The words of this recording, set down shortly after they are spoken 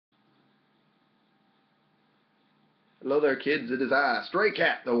Hello there, kids. It is I, Stray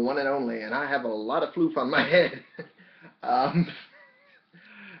Cat, the one and only, and I have a lot of floof on my head. um,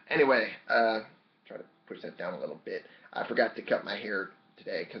 anyway, try to push that down a little bit. I forgot to cut my hair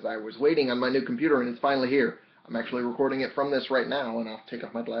today because I was waiting on my new computer, and it's finally here. I'm actually recording it from this right now, and I'll take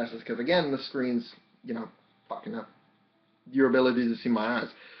off my glasses because, again, the screen's, fucking up your ability to see my eyes.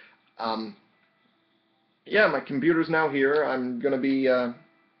 Yeah, my computer's now here. I'm going to be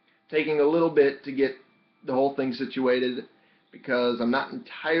taking a little bit to get the whole thing situated because I'm not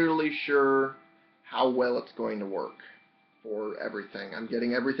entirely sure how well it's going to work for everything. I'm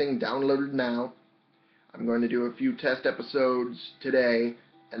getting everything downloaded now. I'm going to do a few test episodes today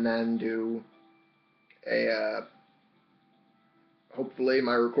and then do a hopefully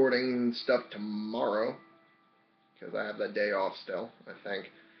my recording stuff tomorrow because I have that day off still, I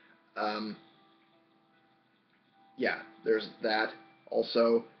think. Yeah, there's that.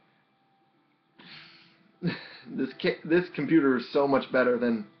 Also, this computer is so much better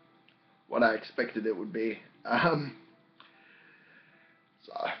than what I expected it would be. So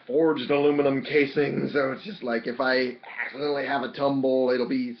I forged aluminum casing, so it's just like if I accidentally have a tumble, it'll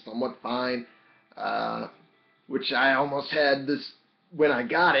be somewhat fine. Which I almost had this when I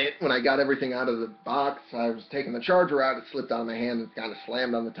got it. When I got everything out of the box, I was taking the charger out, it slipped out of my hand and kind of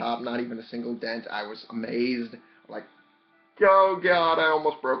slammed on the top, not even a single dent. I was amazed. Like, oh god, I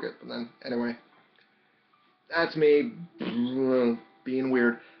almost broke it. But then, anyway. That's me being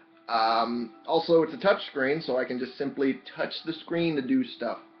weird. Also, it's a touch screen, so I can just simply touch the screen to do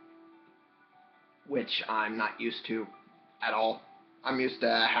stuff, which I'm not used to at all. I'm used to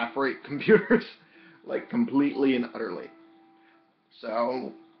half-rate computers, like completely and utterly.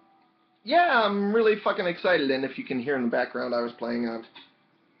 So, yeah, I'm really fucking excited, and if you can hear in the background, I was playing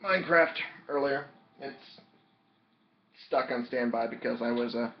Minecraft earlier. It's stuck on standby because I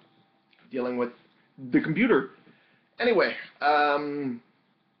was dealing with the computer. Anyway,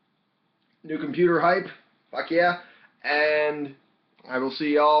 new computer hype, fuck yeah, and I will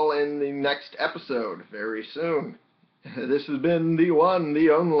see y'all in the next episode very soon. This has been the one,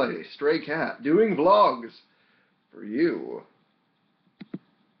 the only Stray Cat doing vlogs for you.